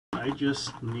I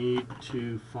just need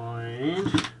to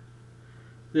find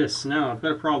this. Now, I've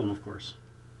got a problem, of course,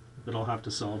 that I'll have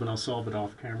to solve, and I'll solve it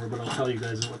off camera, but I'll tell you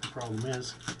guys what the problem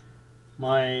is.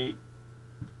 My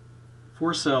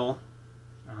 4-cell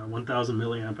 1000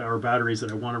 milliamp hour batteries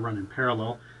that I want to run in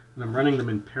parallel, and I'm running them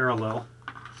in parallel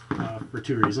for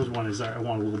two reasons. One is I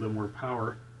want a little bit more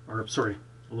power, or sorry,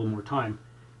 a little more time,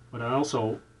 but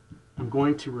I'm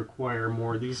going to require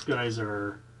more. These guys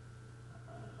are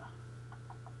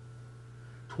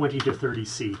 20 to 30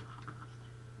 C,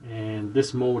 and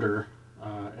this motor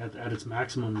at its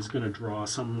maximum is going to draw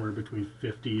somewhere between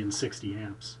 50 and 60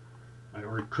 amps,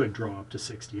 or it could draw up to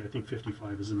 60. I think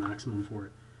 55 is the maximum for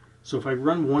it. So if I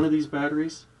run one of these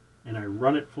batteries and I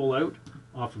run it full out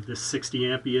off of this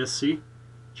 60 amp ESC,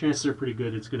 chances are pretty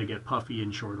good it's going to get puffy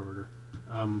in short order.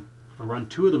 If I run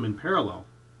two of them in parallel,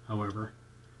 however,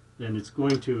 then it's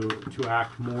going to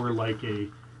act more like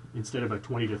instead of a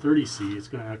 20 to 30 C, it's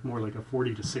going to act more like a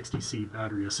 40 to 60 C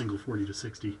battery, a single 40 to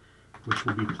 60, which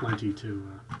will be plenty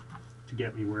to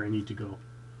get me where I need to go.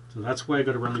 So that's why I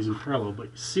got to run these in parallel.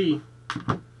 But you see,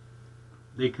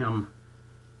 they come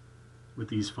with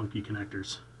these funky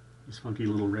connectors, these funky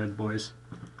little red boys,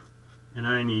 and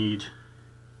I need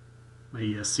my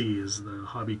ESC is the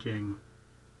Hobby King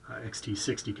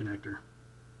XT60 connector.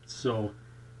 So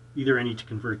either I need to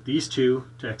convert these two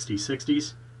to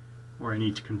XT60s, or I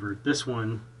need to convert this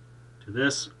one to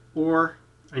this, or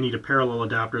I need a parallel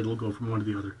adapter that'll go from one to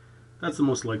the other. That's the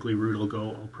most likely route I'll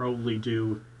go. I'll probably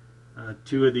do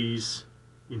two of these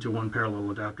into one parallel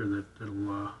adapter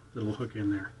that'll hook in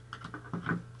there.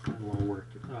 That'll all work.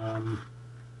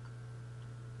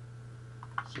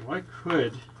 So I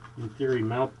could, in theory,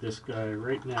 mount this guy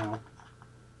right now,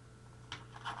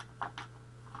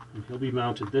 and he'll be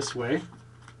mounted this way,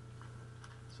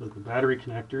 so that the battery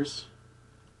connectors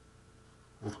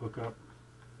will hook up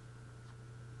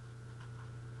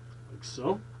like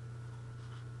so.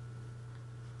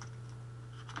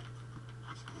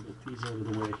 Get these out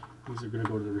of the way. These are going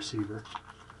to go to the receiver.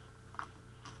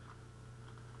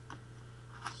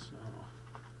 So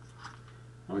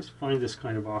I always find this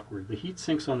kind of awkward. The heat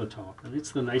sink's on the top, and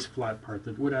it's the nice flat part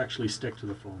that would actually stick to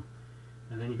the foam.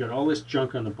 And then you got all this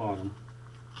junk on the bottom,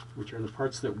 which are the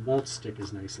parts that won't stick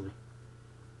as nicely.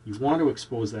 You want to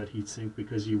expose that heat sink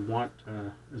because you want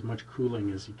as much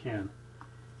cooling as you can.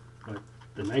 But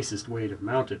the nicest way to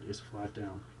mount it is flat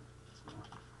down. So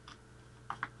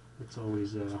it's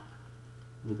always a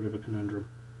little bit of a conundrum.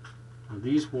 Now,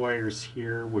 these wires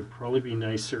here would probably be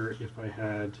nicer if I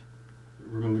had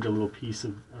removed a little piece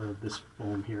of this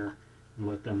foam here and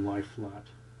let them lie flat.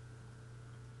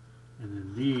 And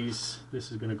then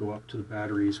this is going to go up to the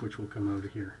batteries, which will come out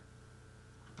of here.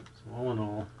 So all in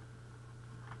all,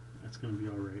 that's going to be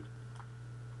all right.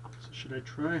 So should I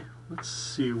try? Let's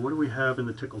see, what do we have in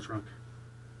the tickle trunk?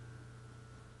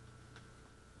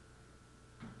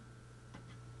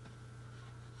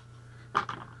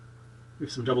 We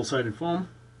have some double-sided foam.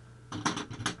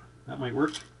 That might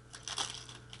work.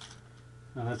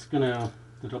 Now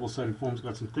the double-sided foam's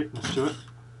got some thickness to it.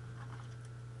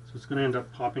 So it's going to end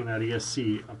up popping that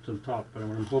ESC up to the top, but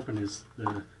what I'm hoping is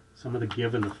some of the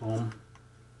give in the foam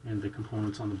and the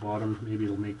components on the bottom, maybe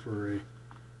it'll make for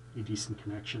a decent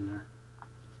connection there.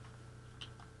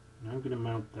 And I'm going to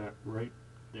mount that right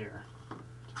there. So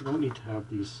I don't need to have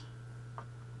these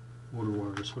motor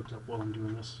wires hooked up while I'm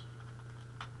doing this.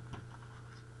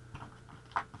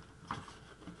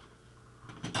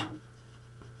 So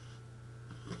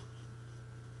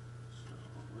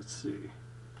let's see.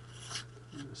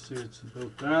 Let's see, it's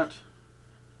about that.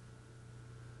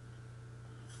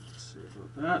 Let's see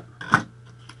about that.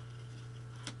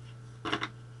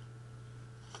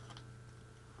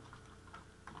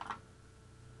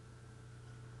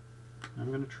 I'm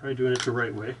going to try doing it the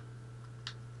right way.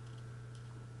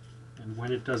 And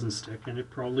when it doesn't stick, and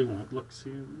it probably won't, look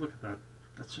at that.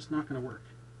 That's just not going to work.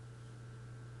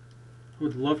 I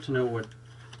would love to know what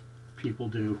people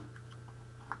do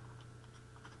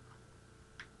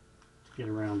to get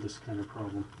around this kind of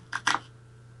problem.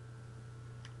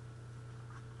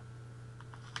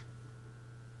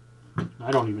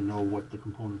 I don't even know what the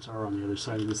components are on the other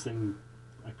side of this thing.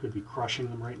 I could be crushing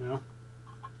them right now.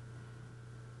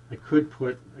 I could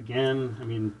put, again, I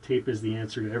mean, tape is the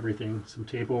answer to everything. Some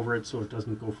tape over it so it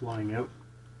doesn't go flying out.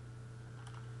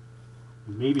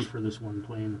 Maybe for this one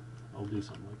plane, I'll do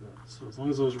something like that. So as long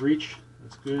as those reach,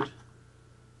 that's good.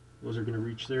 Those are going to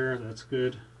reach there, that's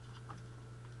good.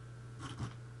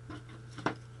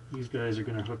 These guys are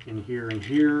going to hook in here and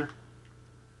here.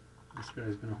 This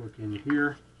guy's going to hook in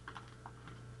here.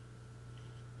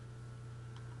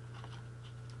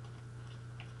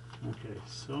 Okay,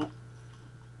 so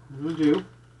I'm going to do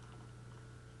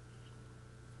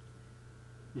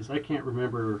is I can't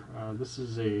remember, this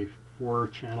is a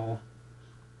 4-channel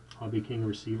Hobby King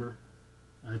receiver.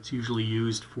 It's usually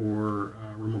used for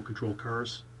remote control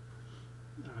cars.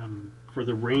 For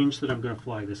the range that I'm going to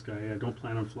fly this guy, I don't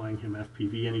plan on flying him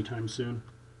FPV anytime soon.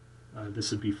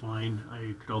 This would be fine.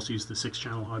 I could also use the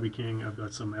 6-channel Hobby King. I've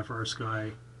got some FR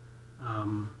Sky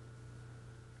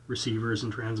receivers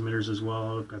and transmitters as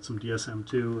well. I've got some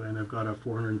DSM2, and I've got a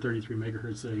 433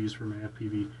 megahertz that I use for my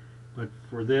FPV. But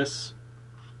for this,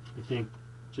 I think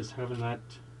just having that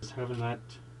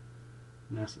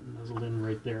nuzzled in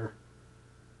right there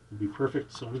would be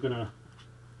perfect. So I'm gonna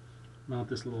mount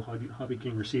this little Hobby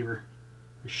King receiver.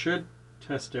 I should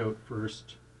test out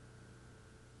first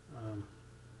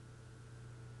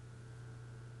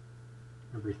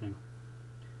everything.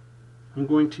 I'm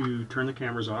going to turn the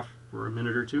cameras off for a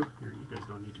minute or two. Here, you guys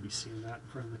don't need to be seeing that in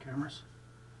front of the cameras.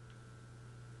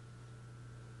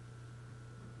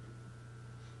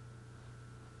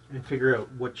 And figure out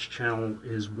which channel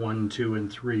is 1, 2,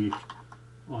 and 3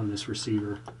 on this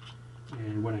receiver.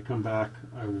 And when I come back,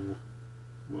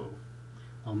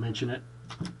 I'll mention it,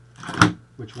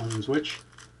 which one is which,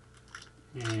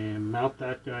 and mount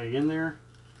that guy in there.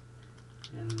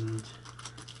 And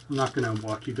I'm not going to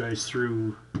walk you guys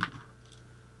through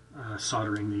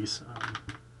soldering these.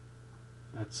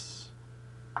 It's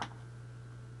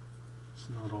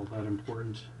not all that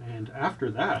important. And after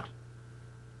that,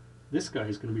 this guy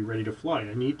is going to be ready to fly.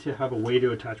 I need to have a way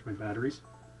to attach my batteries.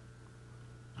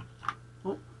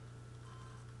 Oh,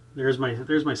 there's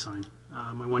my sign.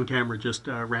 My one camera just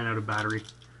ran out of battery,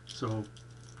 so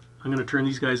I'm going to turn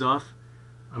these guys off.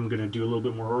 I'm going to do a little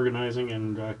bit more organizing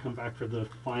and come back for the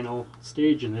final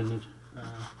stage, and then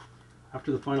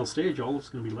after the final stage, all that's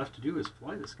going to be left to do is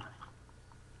fly this guy.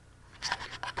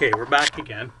 Okay, we're back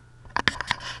again,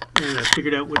 and I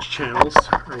figured out which channels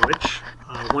are which.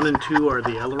 1 and 2 are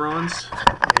the ailerons,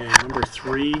 and number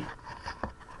 3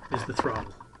 is the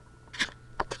throttle.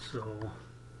 So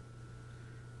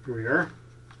here we are,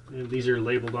 and these are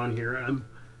labeled on here.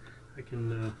 I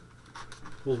can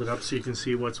hold it up so you can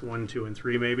see what's 1, 2, and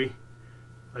 3 maybe.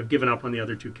 I've given up on the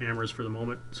other 2 cameras for the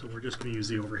moment, so we're just going to use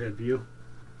the overhead view.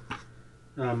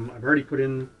 I've already put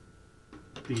in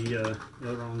the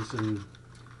ailerons and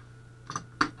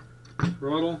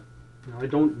throttle. Now I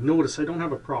don't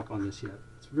have a prop on this yet.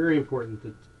 It's very important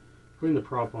that putting the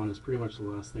prop on is pretty much the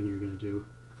last thing you're going to do,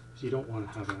 because you don't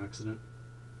want to have an accident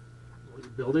while you're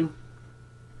building.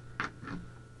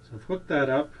 So I've hooked that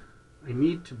up. I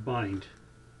need to bind.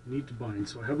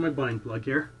 So I have my bind plug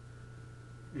here,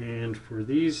 and for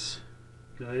these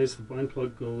guys, the bind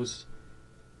plug goes,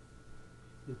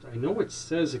 I know it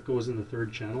says it goes in the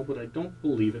 3rd channel, but I don't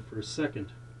believe it for a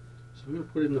second. So I'm going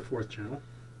to put it in the 4th channel.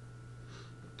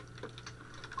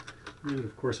 And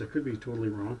of course I could be totally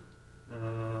wrong.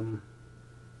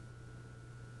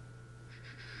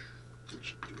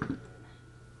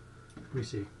 Let me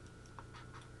see.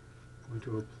 I'm going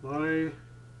to apply.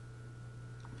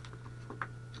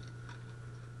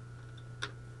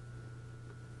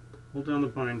 Hold down the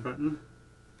bind button. Make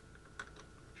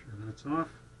sure that's off.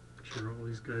 Make sure all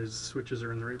these guys' switches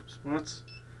are in the right spots.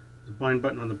 There's a bind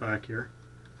button on the back here.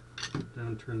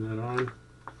 Down, turn that on.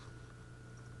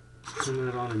 Turn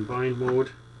that on in bind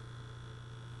mode.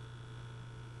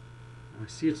 I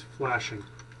see it's flashing.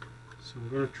 So I'm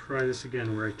going to try this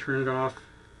again where I turn it off,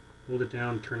 hold it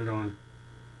down, turn it on.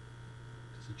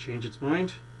 Does it change its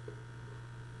mind?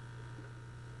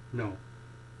 No.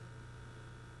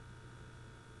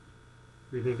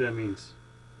 What do you think that means?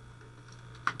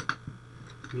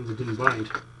 It means it didn't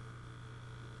bind.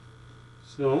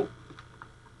 So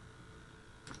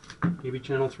maybe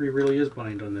channel 3 really is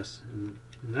bind on this. And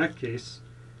in that case,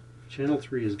 if channel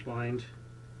 3 is bind,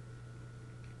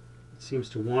 it seems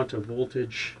to want a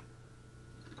voltage.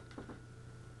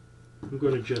 I'm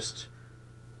going to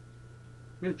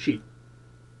cheat.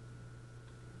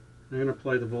 I'm going to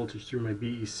apply the voltage through my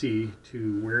BEC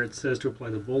to where it says to apply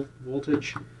the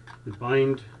voltage. The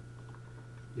bind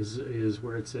is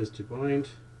where it says to bind.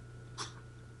 So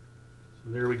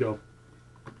there we go.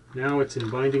 Now it's in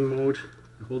binding mode.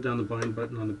 I hold down the bind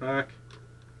button on the back.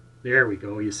 There we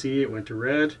go. You see it went to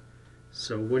red.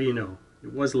 So what do you know?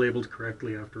 It was labeled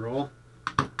correctly after all.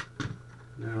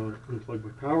 Now unplug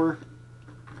my power.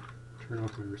 Turn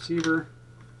off my receiver.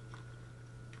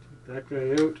 Take that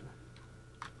guy out.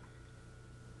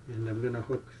 And I'm going to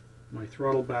hook my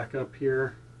throttle back up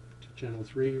here to channel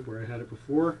 3 where I had it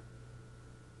before.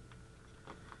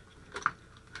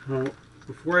 Now,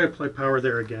 before I apply power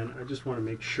there again, I just want to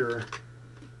make sure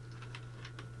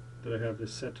that I have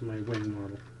this set to my wing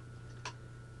model.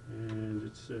 And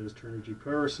it says Turner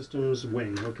Power Systems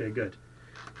wing. Okay, good.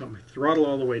 Got my throttle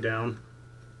all the way down.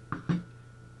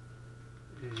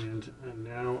 And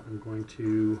now I'm going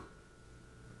to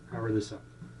power this up.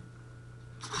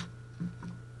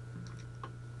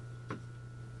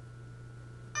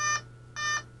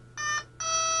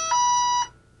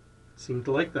 Seem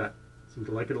to like that. Seem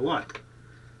to like it a lot.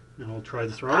 Now I'll try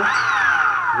the throttle.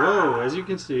 Whoa, as you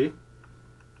can see,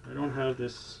 I don't have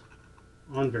this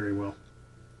on very well.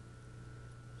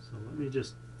 So let me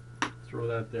just throw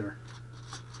that there.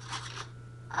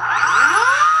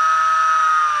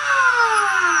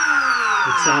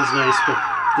 It sounds nice, but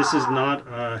this is not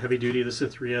heavy duty. This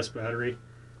is a 3S battery,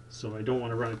 so I don't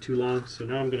want to run it too long. So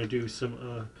now I'm going to do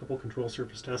some couple control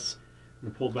surface tests. I'm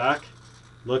going to pull back.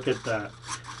 Look at that.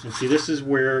 And see, this is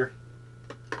where,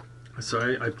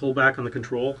 so I pull back on the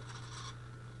control.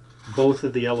 Both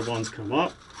of the elevons come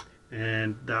up,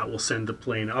 and that will send the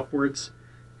plane upwards.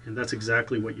 And that's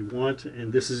exactly what you want.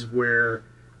 And this is where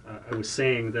I was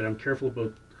saying that I'm careful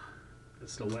about,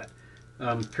 it's still wet,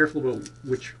 careful about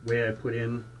which way I put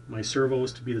in my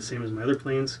servos to be the same as my other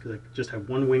planes, because I just have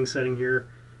one wing setting here,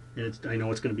 and I know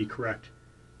it's going to be correct.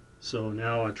 So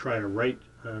now I try a right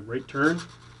turn,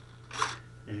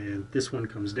 and this one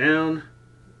comes down,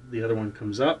 the other one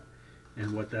comes up,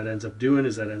 and what that ends up doing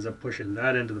is that ends up pushing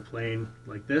that into the plane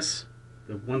like this.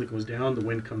 The one that goes down, the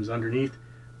wind comes underneath,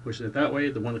 pushes it that way.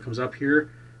 The one that comes up here,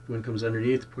 the wind comes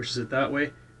underneath, pushes it that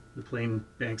way. The plane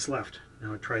banks left.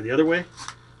 Now I try the other way,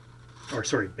 or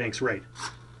sorry, banks right.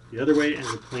 The other way, and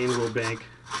the plane will bank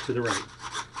to the right.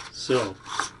 So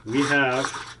we have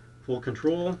full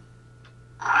control.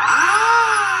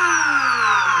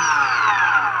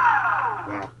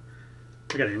 Wow.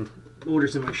 I got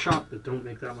motors in my shop that don't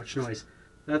make that much noise.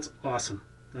 That's awesome.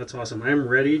 That's awesome. I'm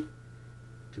ready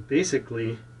to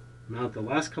basically mount the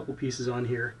last couple pieces on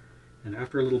here, and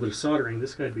after a little bit of soldering,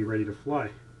 this guy'd be ready to fly.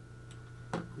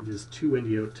 It is too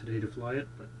windy out today to fly it,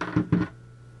 but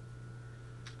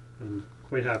I'm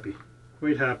quite happy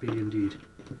indeed.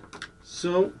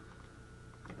 So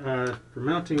for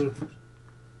mounting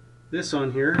this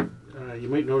on here, you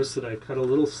might notice that I cut a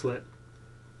little slit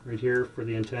right here for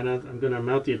the antenna. I'm going to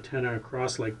mount the antenna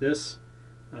across like this.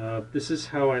 This is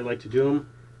how I like to do them.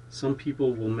 Some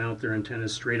people will mount their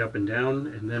antennas straight up and down,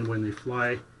 and then when they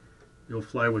fly, they'll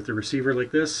fly with the receiver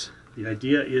like this. The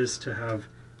idea is to have,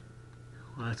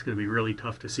 well, that's going to be really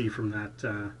tough to see from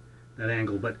that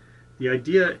angle, but the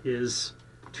idea is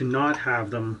to not have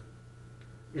them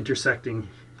intersecting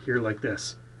here like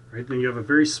this, right? Then you have a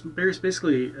very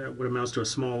basically what amounts to a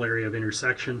small area of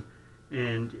intersection,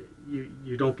 and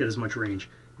you don't get as much range.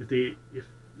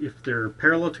 If they're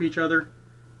parallel to each other,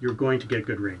 you're going to get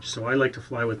good range. So I like to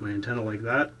fly with my antenna like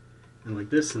that, and like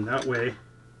this, and that way,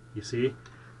 you see,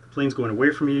 the plane's going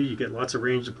away from you, you get lots of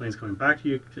range, the plane's coming back to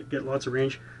you, you get lots of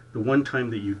range. The one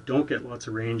time that you don't get lots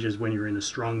of range is when you're in a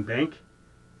strong bank.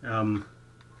 But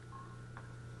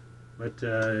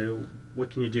what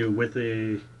can you do with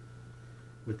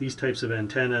these types of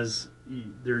antennas?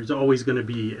 There's always going to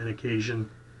be an occasion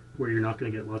where you're not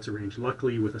going to get lots of range.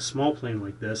 Luckily, with a small plane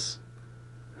like this,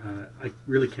 I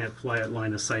really can't fly at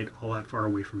line of sight all that far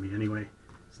away from me anyway.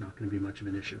 It's not going to be much of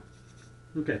an issue.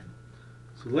 Okay,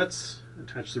 so let's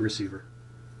attach the receiver.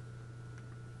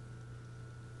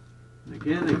 And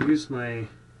again, I used my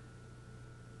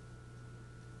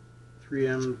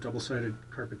 3M double-sided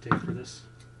carpet tape for this.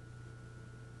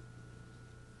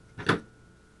 Press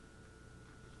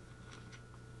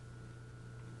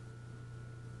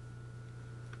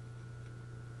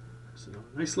it on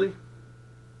nicely.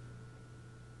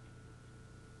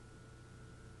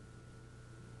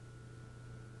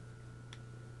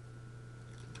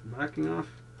 Backing off.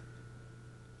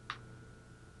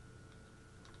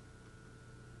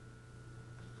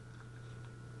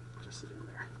 Press it in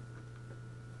there.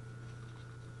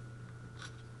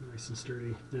 Nice and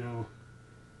sturdy. Now,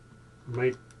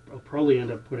 I'll probably end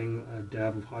up putting a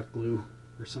dab of hot glue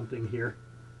or something here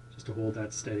just to hold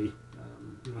that steady.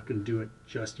 I'm not going to do it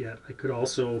just yet. I could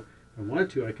also, if I wanted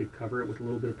to, I could cover it with a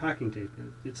little bit of packing tape.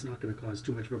 It's not going to cause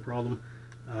too much of a problem.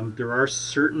 There are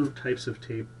certain types of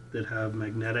tape that have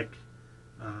magnetic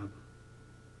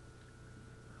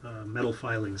metal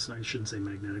filings. I shouldn't say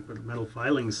magnetic, but metal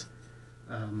filings,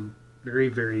 very,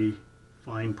 very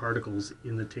fine particles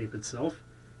in the tape itself,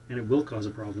 and it will cause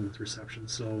a problem with reception.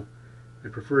 So I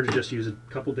prefer to just use a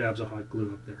couple dabs of hot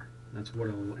glue up there. That's what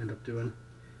I'll end up doing.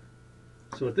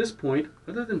 So at this point,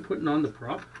 other than putting on the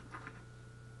prop,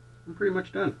 I'm pretty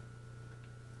much done.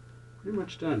 Pretty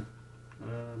much done.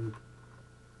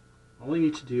 All I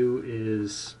need to do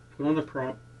is put on the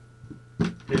prop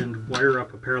and wire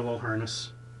up a parallel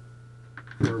harness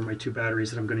for my 2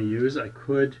 batteries that I'm going to use. I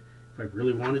could, if I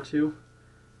really wanted to,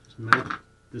 just mount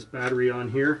this battery on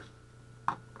here,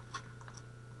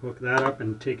 hook that up,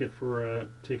 and take it for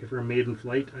a maiden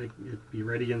flight. It'd be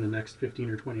ready in the next 15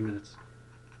 or 20 minutes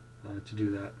to do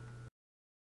that.